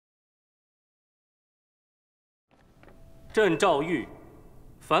朕诏谕：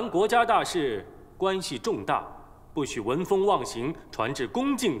凡国家大事，关系重大，不许闻风妄行，传至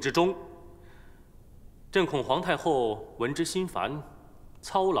宫禁之中。朕恐皇太后闻之心烦，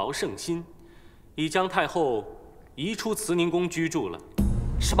操劳甚心，已将太后移出慈宁宫居住了。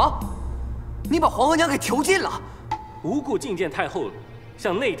什么？你把皇额娘给囚禁了？无故觐见太后，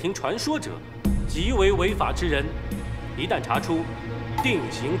向内廷传说者，极为违法之人。一旦查出，定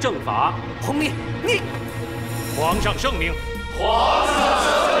刑正法。弘历，你！皇上圣明。皇上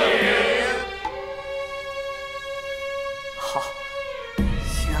圣明。好，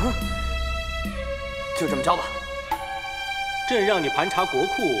行，就这么着吧。朕让你盘查国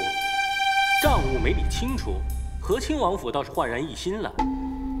库，账务没理清楚，和亲王府倒是焕然一新了。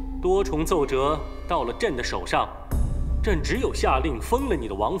多重奏折到了朕的手上，朕只有下令封了你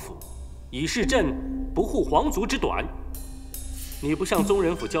的王府，以示朕不护皇族之短。你不向宗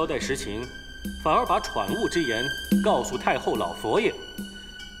人府交代实情，反而把闯误之言告诉太后老佛爷。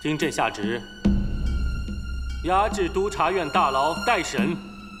经朕下旨，押至督察院大牢待审。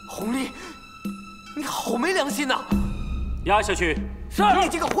弘历，你好没良心呐！押下去。是。你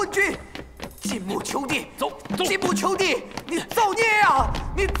这个昏君，进墓求地！走！进墓求地！你造孽啊！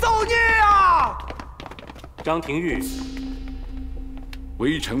你造孽啊！张廷玉，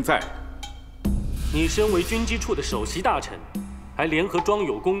微臣在。你身为军机处的首席大臣，还联合庄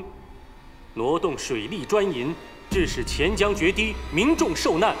有功，挪动水利专营，致使钱江决堤，民众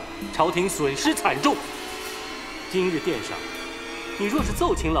受难，朝廷损失惨重。今日殿上，你若是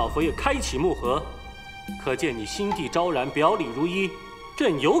奏请老佛爷开启木盒，可见你心地昭然，表里如一，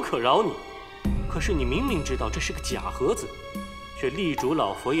朕有可饶你。可是你明明知道这是个假盒子，却力主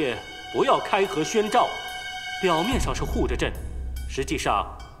老佛爷不要开盒宣诏，表面上是护着朕，实际上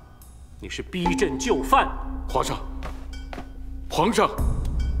你是逼朕就范。皇上，皇上，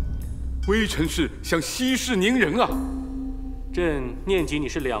微臣是想息事宁人啊。朕念及你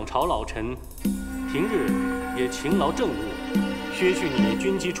是两朝老臣，平日也勤劳政务，削去你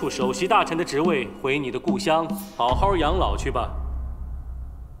军机处首席大臣的职位，回你的故乡好好养老去吧。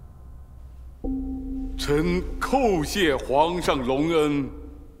臣叩谢皇上隆恩。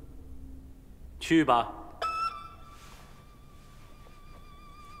去吧。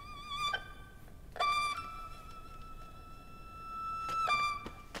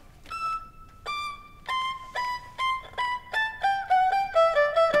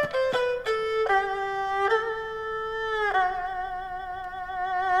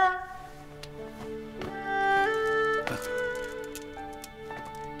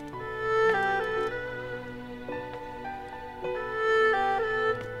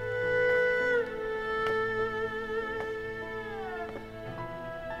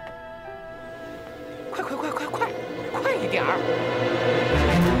快一点儿！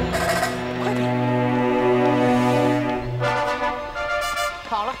快点！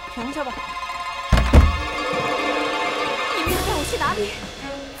好了，停下吧。你们要带我去哪里？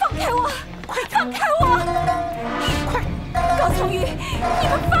放开我！快放开我！快！高层玉，你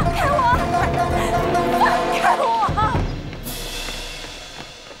们放开我！放开我！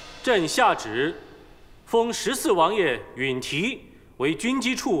朕下旨，封14王爷允提为军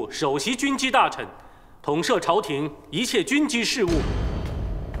机处首席军机大臣，统摄朝廷一切军机事务。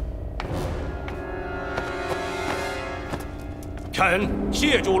臣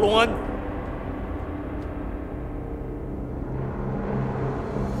谢主隆恩。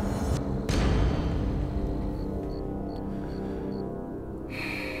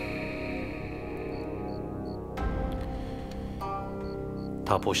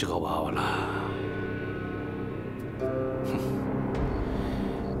他不是个娃娃了，哼，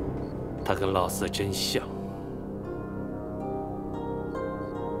他跟老四真像。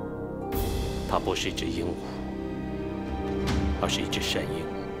他不是一只鹦鹉，而是一只山鹰。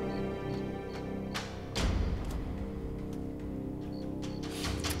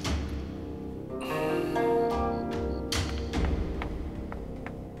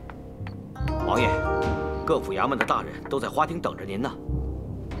王爷，各府衙门的大人都在花厅等着您呢。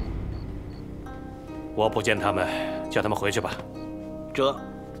我不见他们，叫他们回去吧。这，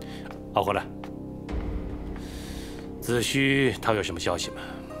回来。子虚他有什么消息吗？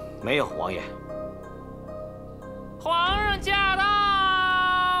没有，王爷。皇上驾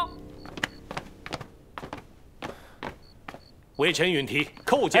到！微臣允提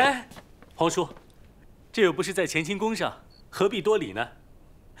叩见。哎，皇叔，这又不是在乾清宫上，何必多礼呢？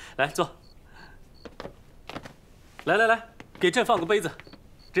来坐。来，给朕放个杯子，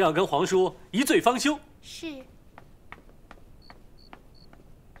朕要跟皇叔一醉方休。是。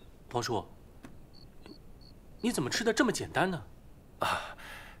皇叔，你怎么吃的这么简单呢？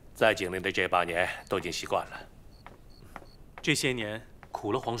在京里的这8年都已经习惯了。这些年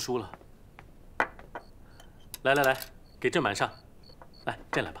苦了皇叔了。来来来，给朕满上。来，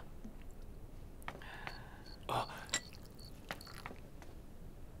朕来吧。啊，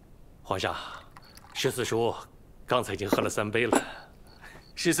皇上，14叔刚才已经喝了3杯了。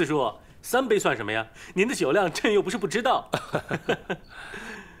14叔，3杯算什么呀？您的酒量，朕又不是不知道。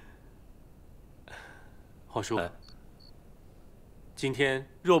皇叔，今天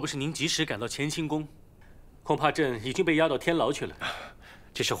若不是您及时赶到乾清宫，恐怕朕已经被押到天牢去了。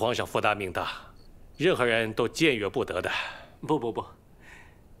这是皇上福大命大，任何人都僭越不得的。不，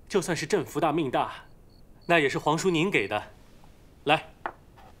就算是朕福大命大，那也是皇叔您给的。来，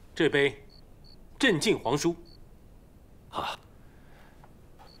这杯，朕敬皇叔。好，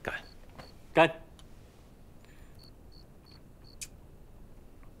干！干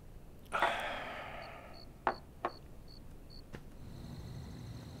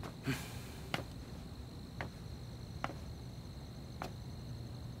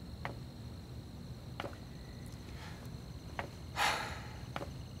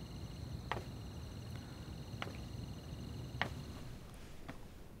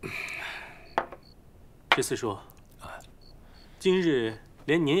！14叔，今日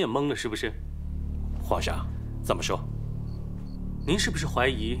连您也懵了，是不是？皇上，怎么说？您是不是怀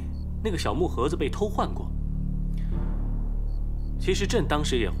疑那个小木盒子被偷换过？其实朕当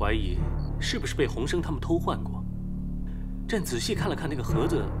时也怀疑，是不是被洪生他们偷换过。朕仔细看了看那个盒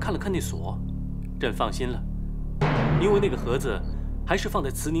子，看了看那锁，朕放心了，因为那个盒子还是放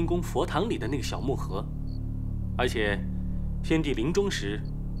在慈宁宫佛堂里的那个小木盒，而且先帝临终时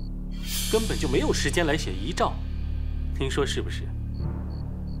根本就没有时间来写遗诏，您说是不是？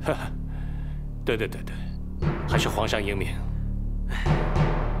哈哈，对，还是皇上英明。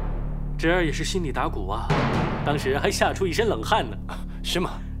侄儿也是心里打鼓啊，当时还吓出一身冷汗呢。是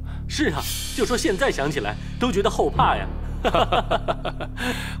吗？是啊，就说现在想起来都觉得后怕呀。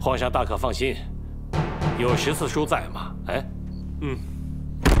皇上大可放心，有14叔在嘛。哎，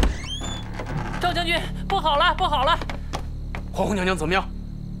赵将军，不好了，不好了！皇后娘娘怎么样？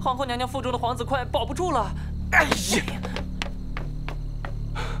皇后娘娘腹中的皇子快保不住了。哎呀！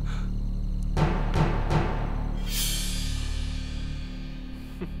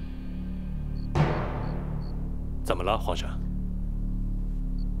怎么了，皇上？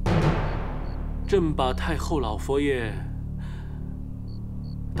朕把太后老佛爷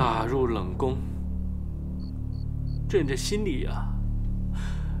打入冷宫，朕这心里呀，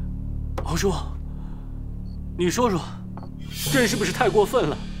皇叔，你说说，朕是不是太过分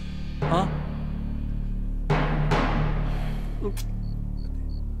了？啊？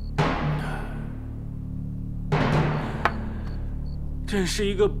朕是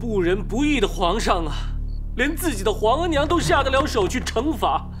一个不仁不义的皇上啊，连自己的皇额娘都下得了手去惩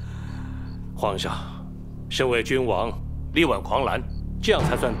罚。皇上，身为君王，力挽狂澜，这样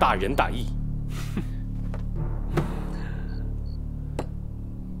才算大仁大义。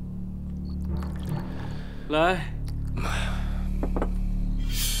来。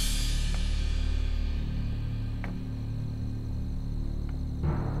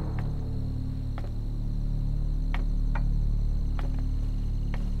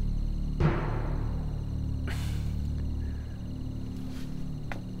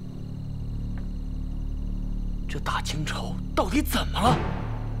这大清朝到底怎么了，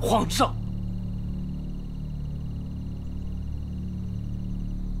皇上？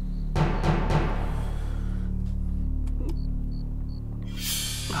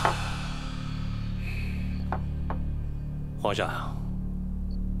皇上，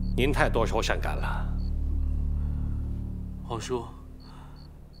您太多愁善感了。皇叔，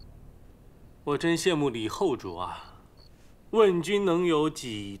我真羡慕李后主啊！问君能有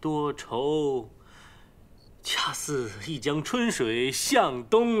几多愁？恰似一江春水向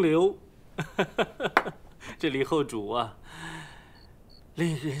东流。这李后主啊，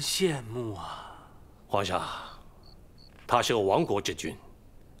令人羡慕啊！皇上，他是个亡国之君，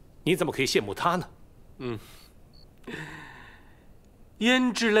你怎么可以羡慕他呢？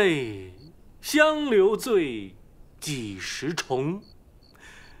胭脂泪，香留醉，几时重？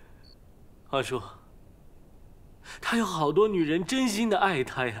皇叔，他有好多女人真心的爱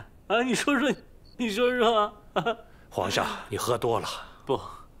他呀！啊，你说说。你说说，皇上，你喝多了。不，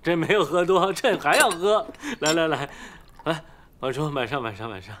朕没有喝多，朕还要喝。来，皇叔，满上。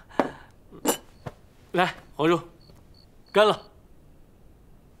来，皇叔，干了。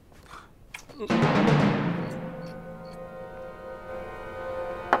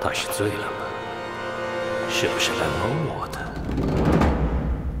他是醉了吗？是不是来蒙我的？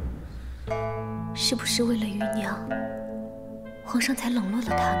是不是为了余娘，皇上才冷落了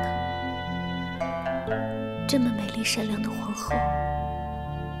他呢？这么美丽善良的皇后，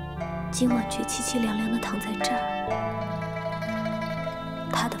今晚却凄凄凉凉的躺在这儿。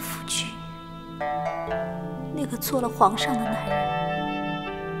她的夫君，那个做了皇上的男人，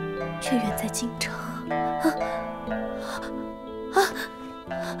却远在京城。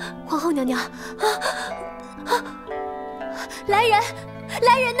皇后娘娘，来人，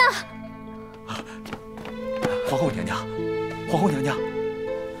来人呐！皇后娘娘，皇后娘娘，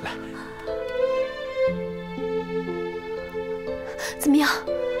来，怎么样？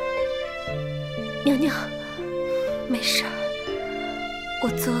娘娘，没事儿，我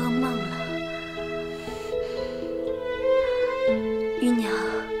做噩梦了。姨娘，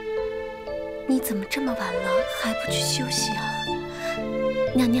你怎么这么晚了还不去休息啊？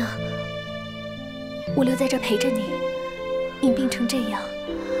娘娘，我留在这陪着你。您病成这样，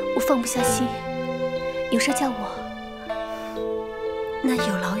我放不下心。有事叫我。那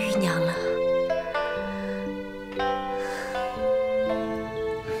有劳姨娘了。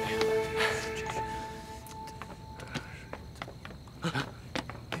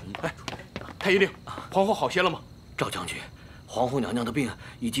太医令，皇后好些了吗？赵将军，皇后娘娘的病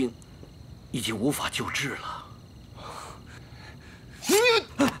已经无法救治了。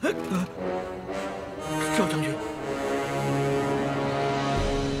赵将军，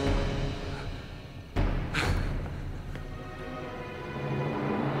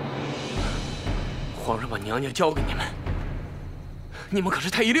皇上把娘娘交给你们，你们可是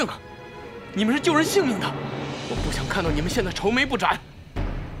太医令啊！你们是救人性命的，我不想看到你们现在愁眉不展。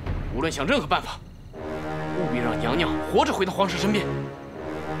无论想任何办法，务必让娘娘活着回到皇上身边。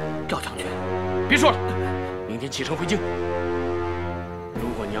赵将军，别说了，明天启程回京。如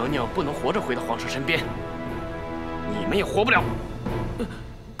果娘娘不能活着回到皇上身边，你们也活不了。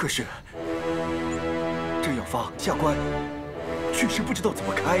可是，这药方下官确实不知道怎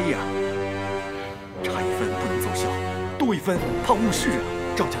么开呀。差一分不能奏效，多一分怕误事啊！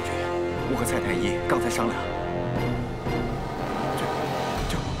赵将军，我和蔡太医刚才商量，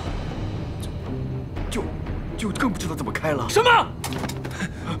就更不知道怎么开了。什么？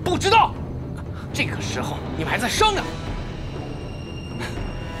不知道？这个时候你们还在商量？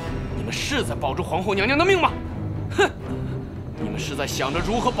你们是在保住皇后娘娘的命吗？哼！你们是在想着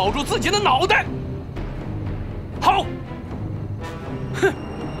如何保住自己的脑袋？好！哼！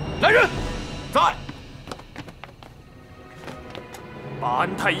来人，在！把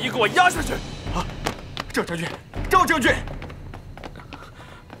安太医给我押下去！啊，赵将军，赵将军！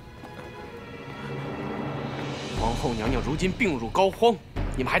皇后娘娘如今病入膏肓，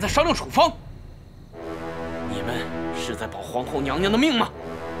你们还在商量处方？你们是在保皇后娘娘的命吗？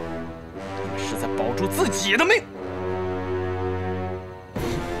你们是在保住自己的命！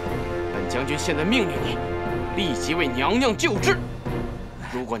本将军现在命令你，立即为娘娘救治。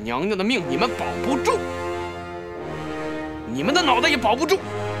如果娘娘的命你们保不住，你们的脑袋也保不住，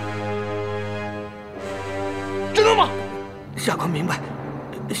知道吗？下官明白，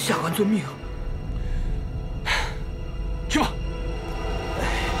下官遵命。去吧。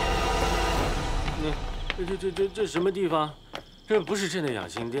这什么地方？这不是朕的养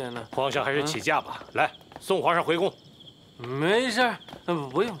心殿呢。皇上还是起驾吧，来送皇上回宫。没事儿，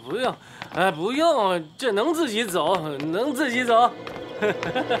不用，哎，不用，这能自己走，能自己走。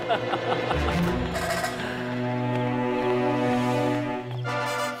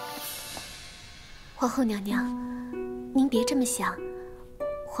皇后娘娘，您别这么想，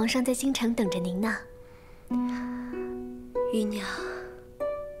皇上在京城等着您呢。姨娘，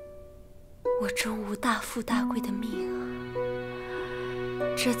我终无大富大贵的命啊！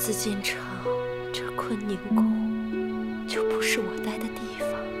这紫禁城，这坤宁宫，就不是我待的地方。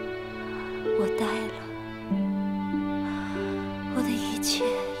我待了，我的一切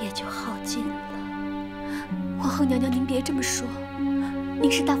也就耗尽了。皇后娘娘，您别这么说，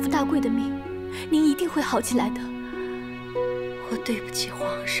您是大富大贵的命，您一定会好起来的。我对不起皇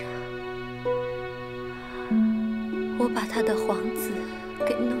上。我把他的皇子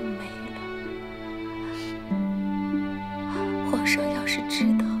给弄没了，皇上要是知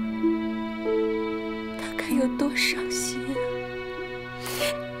道，他该有多伤心啊！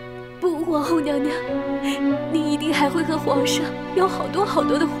不，皇后娘娘，您一定还会和皇上有好多好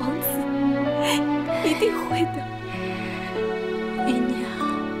多的皇子，一定会的。姨娘，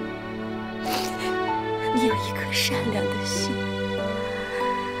你有一颗善良的心，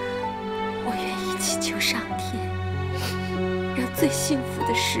我愿意祈求上天。让最幸福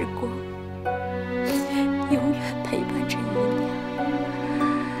的时光永远陪伴着姨娘，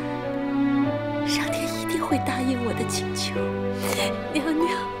上天一定会答应我的请求。娘娘，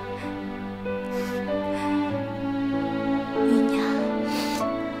姨娘，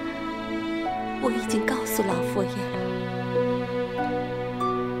我已经告诉老佛爷了，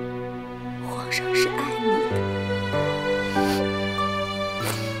皇上是爱你的。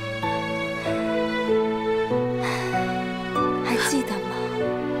还记得吗？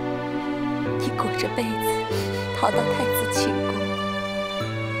你裹着被子逃到太子寝宫，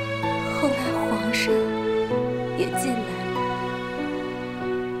后来皇上也进来了。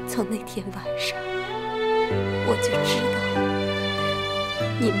从那天晚上，我就知道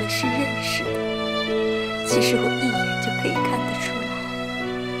你们是认识的。其实我一眼就可以看得出来，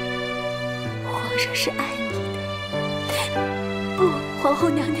皇上是爱你的。不，皇后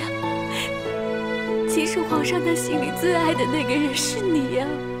娘娘，其实皇上他心里最爱的那个人是你呀。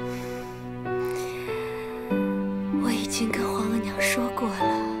我已经跟皇额娘说过了，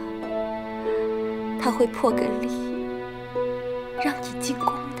她会破个例，让你进宫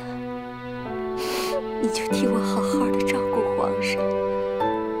的。你就替我好好的照顾皇上，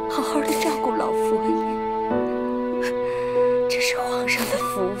好好的照顾老佛爷。这是皇上的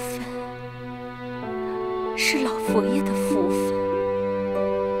福分，是老佛爷的福分，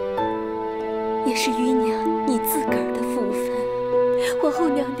也是姨娘你自个儿的福分。皇后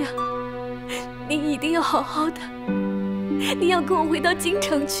娘娘，您一定要好好的，您要跟我回到京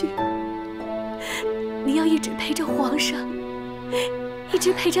城去，您要一直陪着皇上，一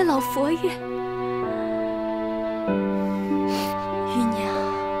直陪着老佛爷。姨娘，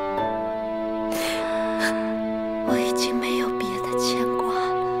我已经没有别的牵挂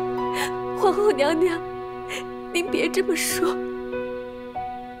了。皇后娘娘，您别这么说。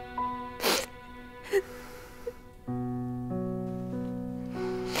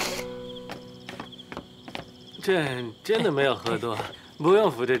朕真的没有喝多，不用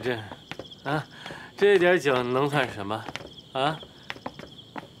扶着朕，啊，这点酒能算什么？啊？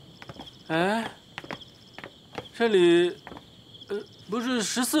哎，这里，不是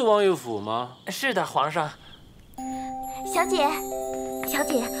14王爷府吗？是的，皇上。小姐，小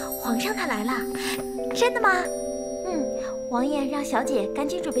姐，皇上他来了，真的吗？王爷让小姐赶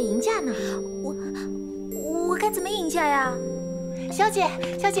紧准备迎驾呢。我该怎么迎驾呀？小姐，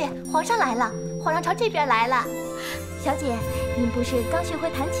小姐，皇上来了，皇上朝这边来了。小姐，您不是刚学会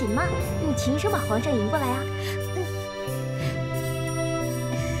弹琴吗？用琴声把皇上迎过来啊。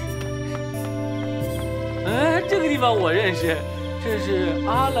哎，这个地方我认识，这是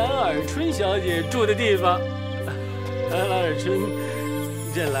阿兰尔春小姐住的地方。阿兰尔春，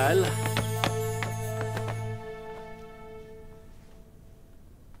朕来了。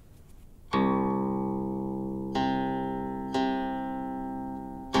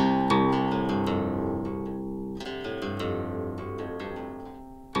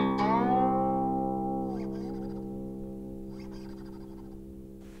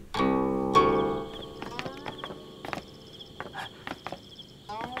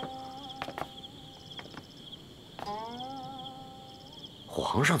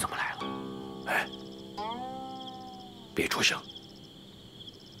皇上怎么来了？哎，别出声。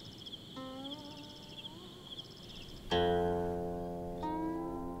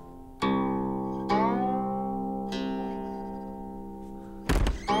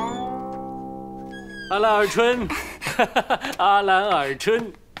阿兰尔春，阿兰尔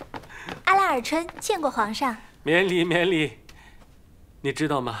春，阿兰尔春见过皇上。免礼免礼。你知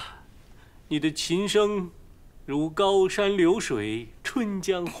道吗？你的琴声如高山流水，春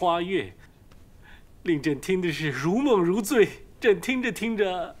江花月，令朕听的是如梦如醉。朕听着听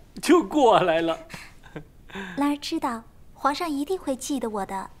着就过来了。兰儿知道，皇上一定会记得我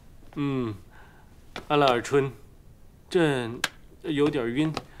的。阿兰尔春，朕有点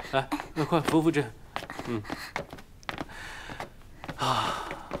晕，来，快扶扶朕。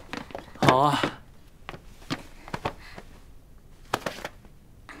好啊。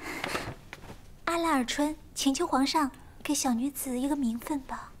阿兰尔春，请求皇上给小女子一个名分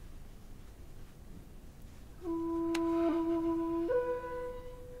吧。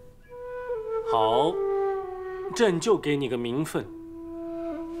好，朕就给你个名分，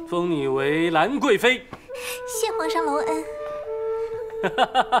封你为兰贵妃。谢皇上隆恩。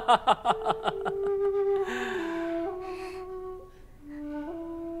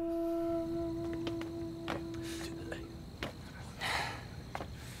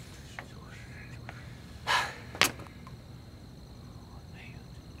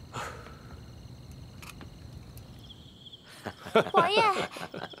王爷，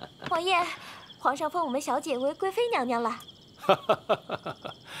王爷，皇上封我们小姐为贵妃娘娘了。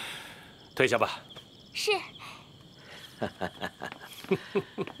退下吧。是。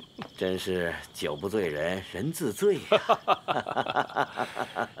真是酒不醉人人自醉呀！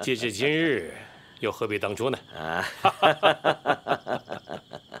既是今日，又何必当初呢？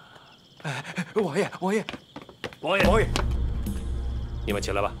王爷，王爷，王爷，王爷，你们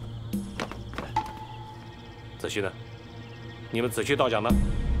起来吧。子虚呢？你们子虚道长呢？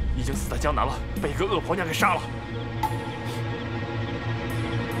已经死在江南了，被一个恶婆娘给杀了。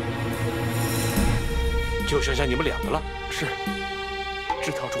就剩下你们两个了。是，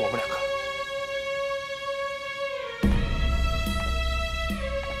只挑出我们两个。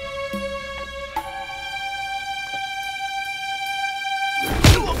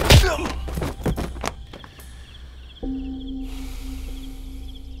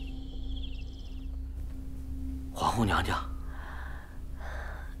皇后娘娘，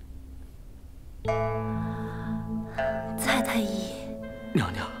蔡太医，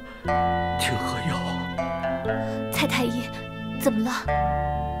娘娘，请喝药。蔡太医，怎么了？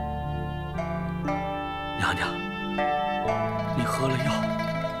娘娘，你喝了药，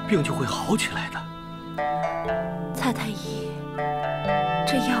病就会好起来的。蔡太医，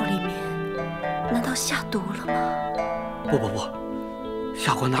这药里面难道下毒了吗？不，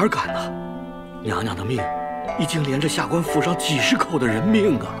下官哪敢呢？娘娘的命已经连着下官府上几十口的人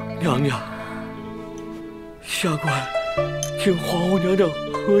命啊！娘娘，下官请皇后娘娘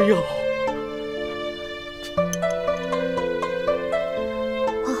喝药。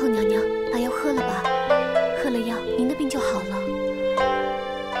皇后娘娘，把药喝了吧，喝了药，您的病就好了。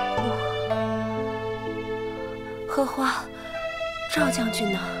荷花，赵将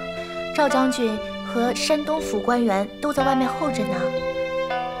军呢？赵将军和山东府官员都在外面候着呢。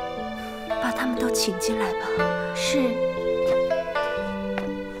把他们都请进来吧。是。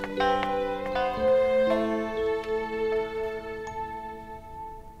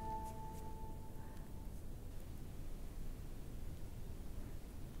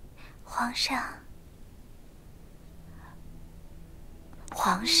皇上，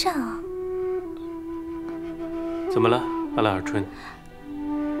皇上，怎么了，阿兰尔春？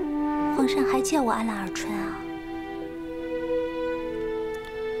皇上还叫我阿兰尔春啊？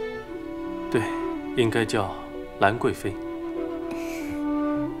对，应该叫兰贵妃。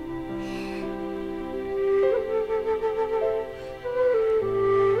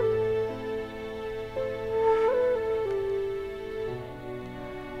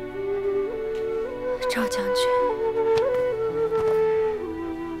赵将军，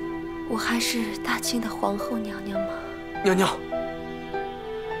我还是大清的皇后娘娘吗？娘娘。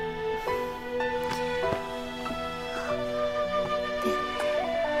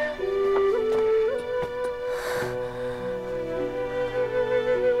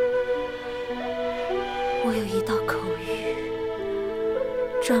我有一道口谕，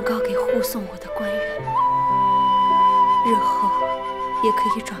转告给护送我的官员，日后也可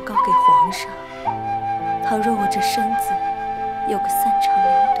以转告给皇上。倘若我这身子有个三长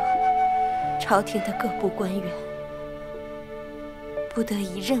两短，朝廷的各部官员不得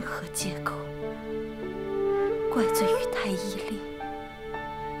以任何借口怪罪于太医令，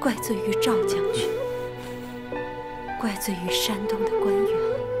怪罪于赵将军，怪罪于山东的官员，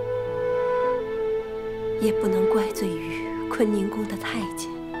也不能怪罪于坤宁宫的太监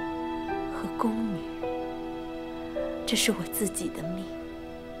和宫女。这是我自己的命，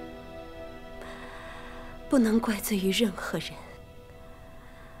不能怪罪于任何人。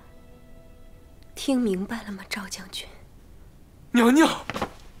听明白了吗，赵将军？娘娘，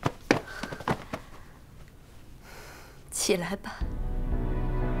起来吧，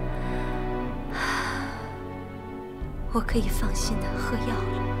我可以放心的喝药了。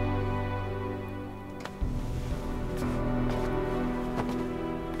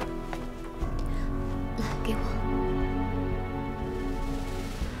来，给我。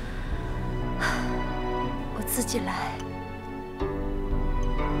我自己来。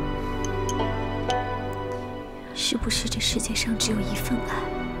是不是这世界上只有一份爱，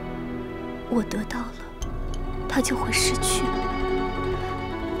我得到了，它就会失去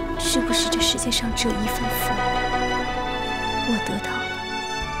了？是不是这世界上只有一份福，我得到了，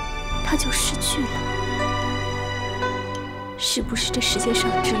它就失去了？是不是这世界上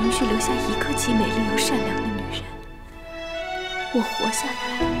只允许留下一个既美丽又善良的女人，我活下来，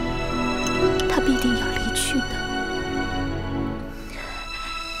她必定要离去呢？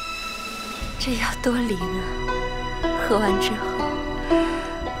这要多灵啊！喝完之后，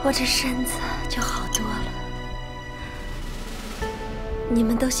我这身子就好多了。你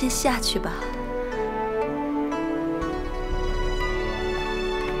们都先下去吧。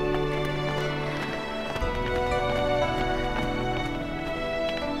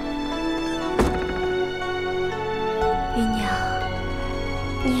姨娘，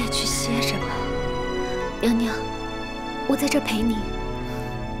你也去歇着吧。娘娘，我在这陪你。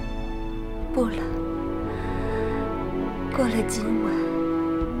不了。过了今晚，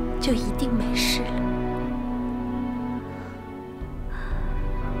就一定没事了。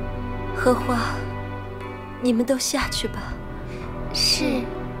荷花，你们都下去吧。是。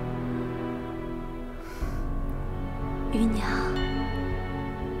姨娘，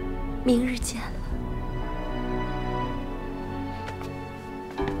明日见了。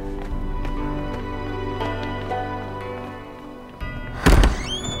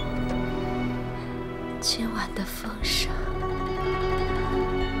今晚的风声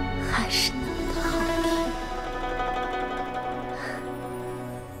还是那么的好听。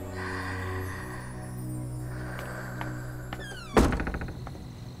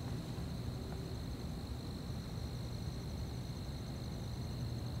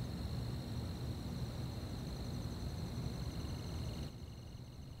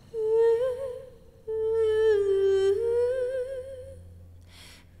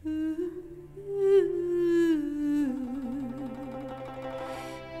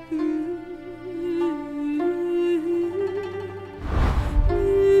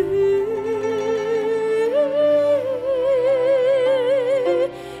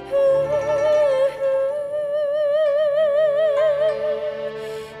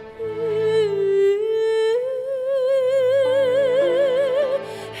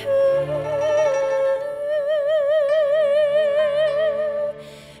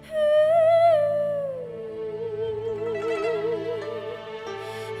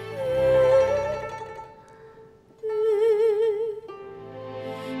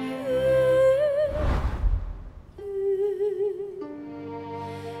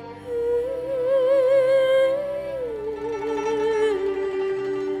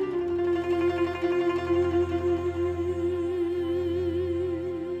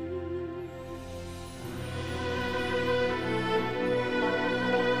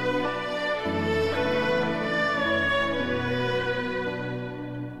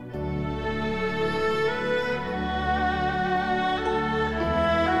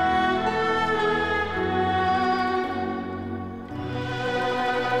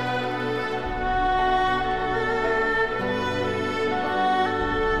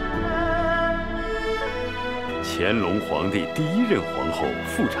乾隆皇帝第1任皇后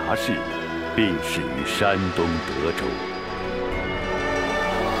富察氏病逝于山东德州。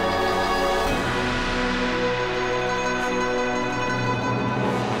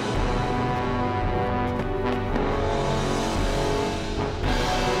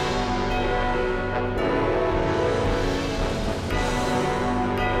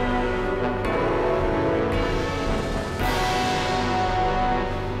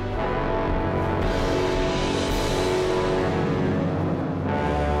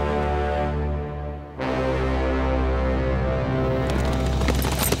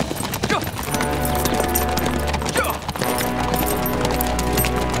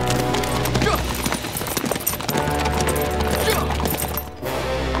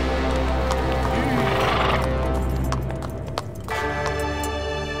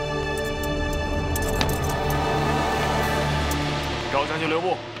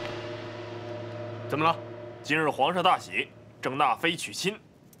怎么了？今日皇上大喜，正纳妃娶亲。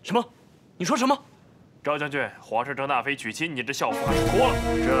什么？你说什么？赵将军，皇上正纳妃娶亲，你这校服还是脱了，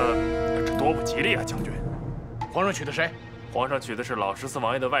这多不吉利啊！将军，皇上娶的谁？皇上娶的是老14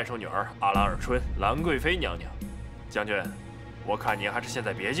王爷的外甥女儿阿兰尔春，兰贵妃娘娘。将军，我看您还是现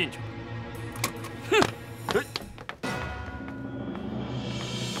在别进去了。哼！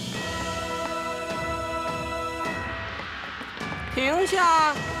停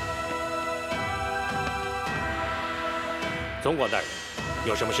下！总管大人，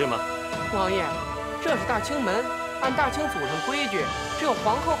有什么事吗？王爷，这是大清门，按大清祖上规矩，只有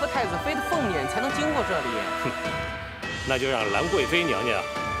皇后和太子妃的凤辇才能经过这里。哼，那就让兰贵妃娘娘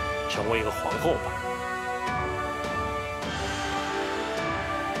成为一个皇后吧。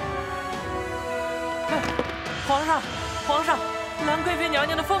皇上，皇上，兰贵妃娘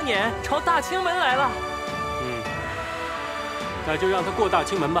娘的凤辇朝大清门来了。那就让她过大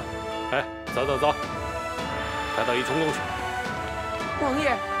清门吧。哎，走走走，带到一重宫去。王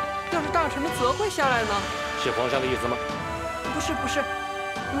爷，要是大臣们责会下来呢？是皇上的意思吗？不是，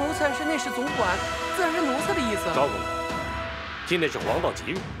奴才是内侍总管，自然是奴才的意思。高公子，今天是黄道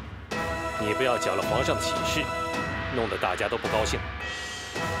吉日，你不要搅了皇上的喜事，弄得大家都不高兴。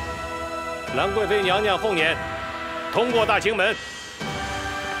兰贵妃娘娘凤辇，通过大清门。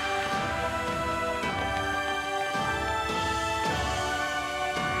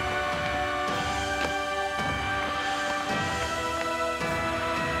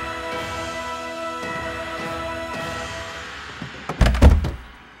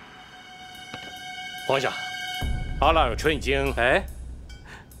皇上，阿兰尔春已经……哎，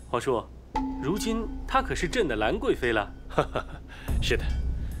皇叔，如今她可是朕的兰贵妃了。是的，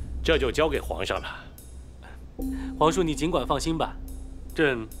这就交给皇上了。皇叔，你尽管放心吧，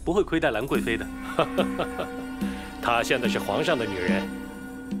朕不会亏待兰贵妃的。她现在是皇上的女人，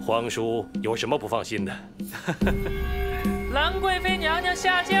皇叔有什么不放心的？兰贵妃娘娘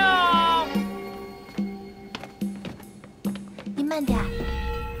下轿。您慢点。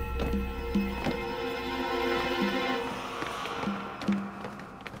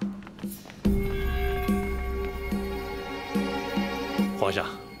皇上，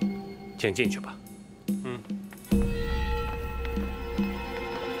请进去吧。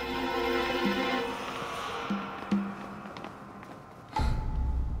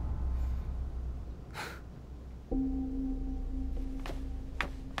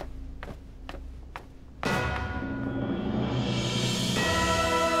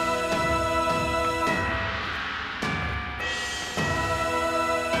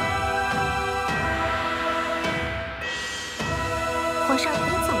皇上，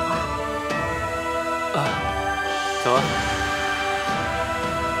您走啊！走啊！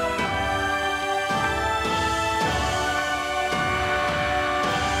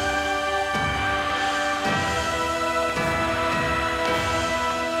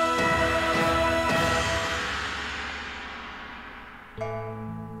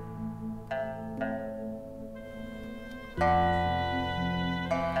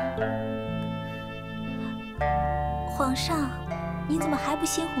皇上，您怎么还不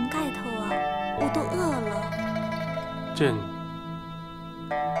掀红盖头啊？我都饿了。朕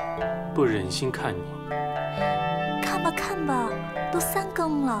不忍心看你。看吧看吧，都3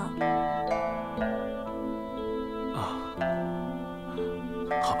更了。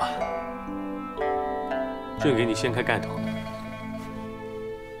好吧，朕给你掀开盖头。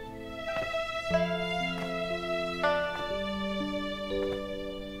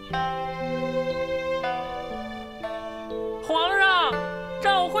皇上，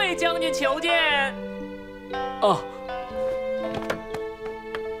赵惠将军求见。哦。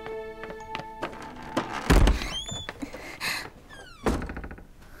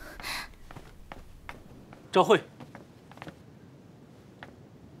赵惠，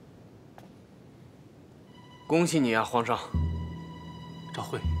恭喜你啊，皇上！赵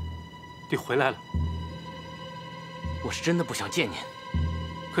惠，你回来了。我是真的不想见您，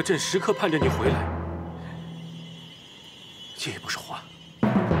可朕时刻盼着你回来。这也不是话。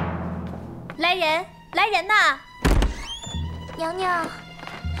来人，来人呐！娘娘，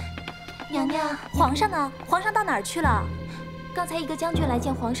娘娘，皇上呢？皇上到哪儿去了？刚才一个将军来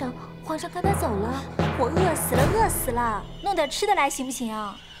见皇上，皇上跟他走了。我饿死了，饿死了！弄点吃的来行不行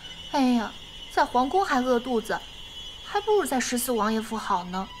啊？哎呀，在皇宫还饿肚子，还不如在14王爷府好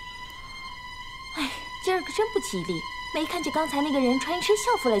呢。哎，今儿个真不吉利，没看见刚才那个人穿一身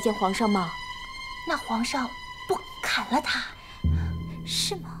校服来见皇上吗？那皇上不砍了他？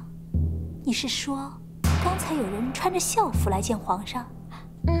是吗？你是说刚才有人穿着校服来见皇上？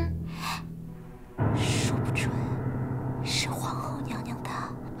说不准是皇后娘娘她。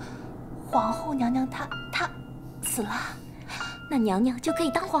皇后娘娘她死了，那娘娘就可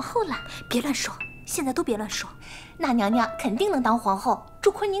以当皇后了。别乱说，现在都别乱说。那娘娘肯定能当皇后，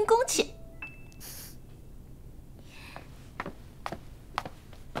住坤宁宫去。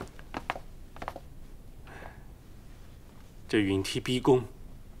这允提逼宫，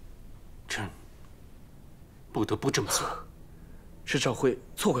朕不得不这么做。是赵惠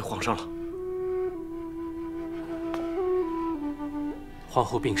错怪皇上了。皇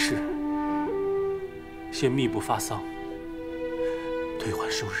后病逝，先密不发丧，退还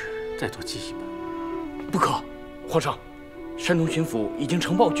数日再做记忆吧。不可，皇上，山东巡抚已经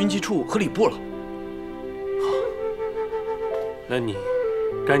呈报军机处和礼部了。好，那你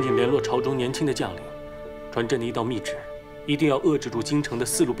赶紧联络朝中年轻的将领，传朕的一道密旨，一定要遏制住京城的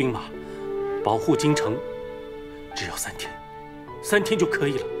4路兵马，保护京城。只要3天，3天就可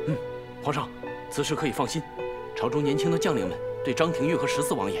以了。皇上，此事可以放心，朝中年轻的将领们对张廷玉和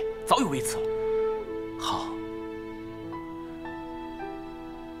14王爷早有微词了。好，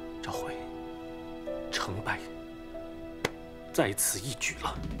赵惠，成败在此一举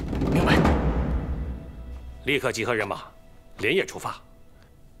了。明白。立刻集合人马，连夜出发，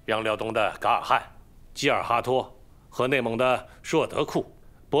让辽东的噶尔汗、基尔哈托和内蒙的舒尔德库、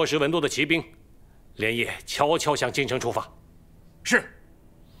波什文都的骑兵，连夜悄悄向京城出发。是。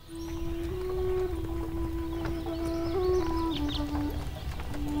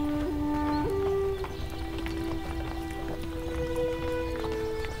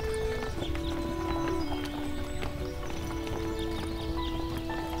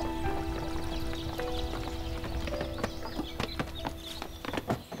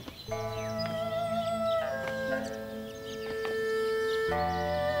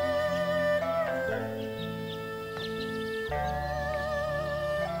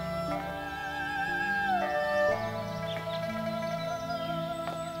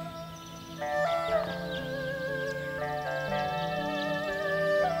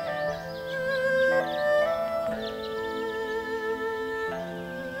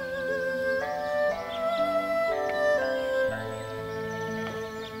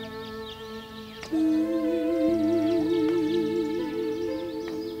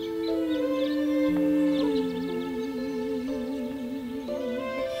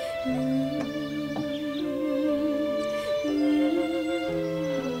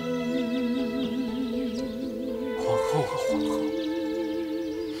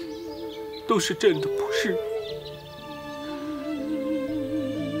都是朕的不是，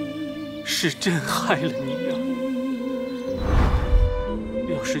是朕害了你呀！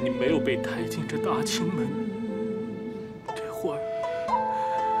要是你没有被抬进这大清门，这会儿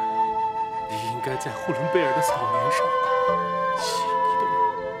你应该在呼伦贝尔的草原上骑你的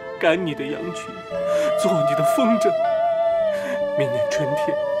马，赶你的羊群，做你的风筝。明年春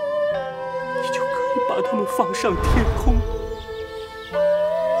天，你就可以把它们放上天空。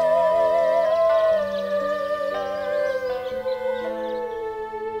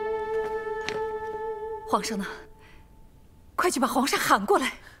 皇上呢？快去把皇上喊过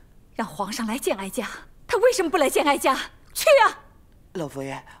来，让皇上来见哀家。他为什么不来见哀家？去啊！老佛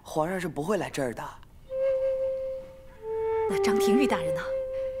爷，皇上是不会来这儿的。那张廷玉大人呢？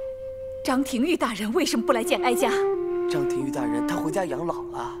张廷玉大人为什么不来见哀家？张廷玉大人他回家养老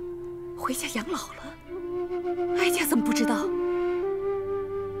了。回家养老了？哀家怎么不知道？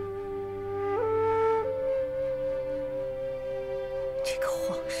这个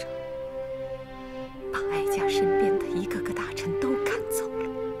皇上。 把哀家身边的一个个大臣都赶走了，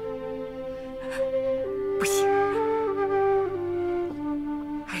不行，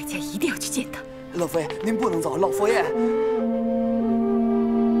哀家一定要去见他。老佛爷，您不能走，老佛爷。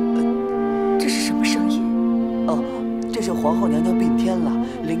这是什么声音？哦，这是皇后娘娘病天了，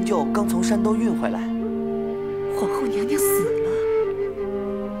灵柩刚从山东运回来。皇后娘娘死了，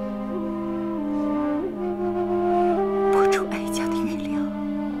不出哀家的预料。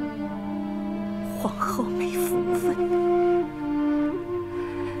 皇后没福分，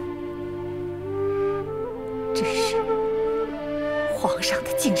只是皇上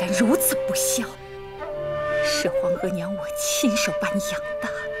他竟然如此不孝，是皇额娘我亲手把你养大，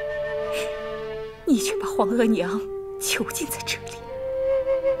你却把皇额娘囚禁在这里，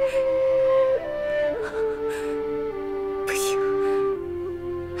不行，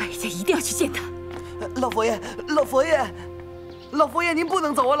哀家一定要去见他。老佛爷，老佛爷。 老佛爷，您不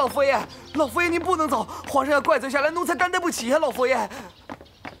能走啊！老佛爷，老佛爷，您不能走！皇上要怪罪下来，奴才担待不起啊！老佛爷，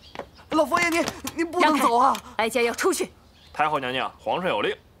老佛爷，您不能走啊！哀家要出去。太后娘娘，皇上有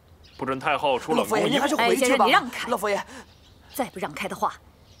令，不准太后出冷宫一步。您还是回去吧。你让开！老佛爷，再不让开的话，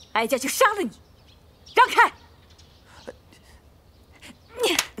哀家就杀了你！让开！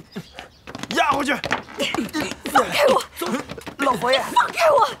你押回去！放开我！老佛爷，放开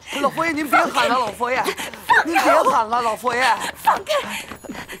我！老佛爷，您别喊了，老佛爷，您别喊了，老佛爷，放开！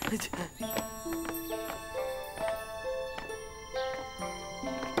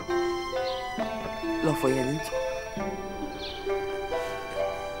老佛爷，您走。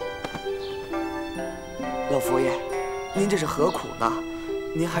老佛爷，您这是何苦呢？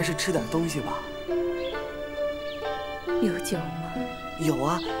您还是吃点东西吧。有酒吗？有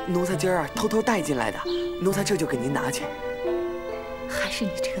啊，奴才今儿偷偷带进来的，奴才这就给您拿去。 还是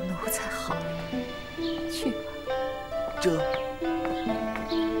你这个奴才好，去吧。这。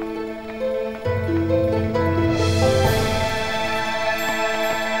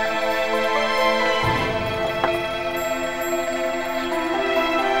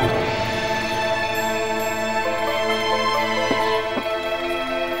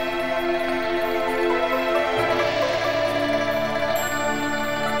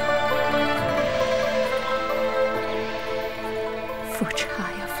富察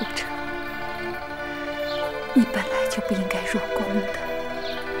呀，富察，你本来就不应该入宫的。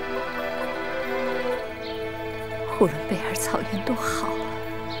呼伦贝尔草原多好啊，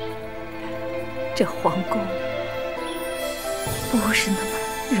这皇宫不是那么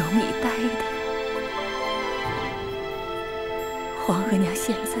容易待的。皇额娘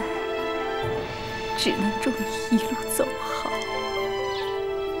现在只能祝你一路走好。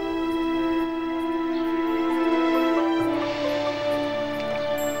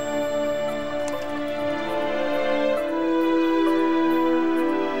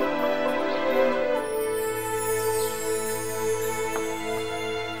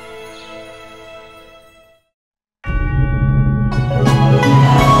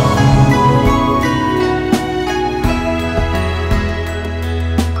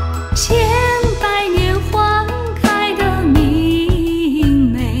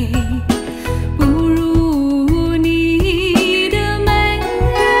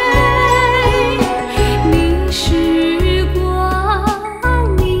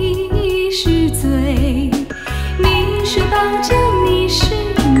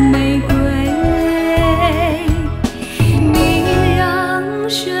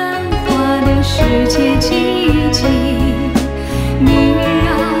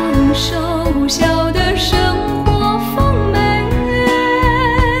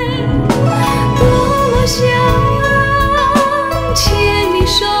相牵你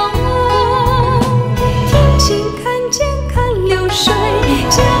手，天晴看见看流水，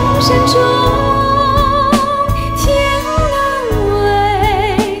江山中天难为，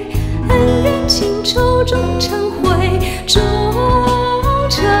恩怨情仇终成灰，终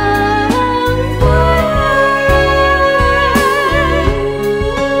成灰。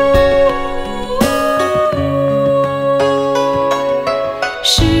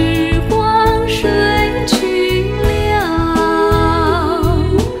是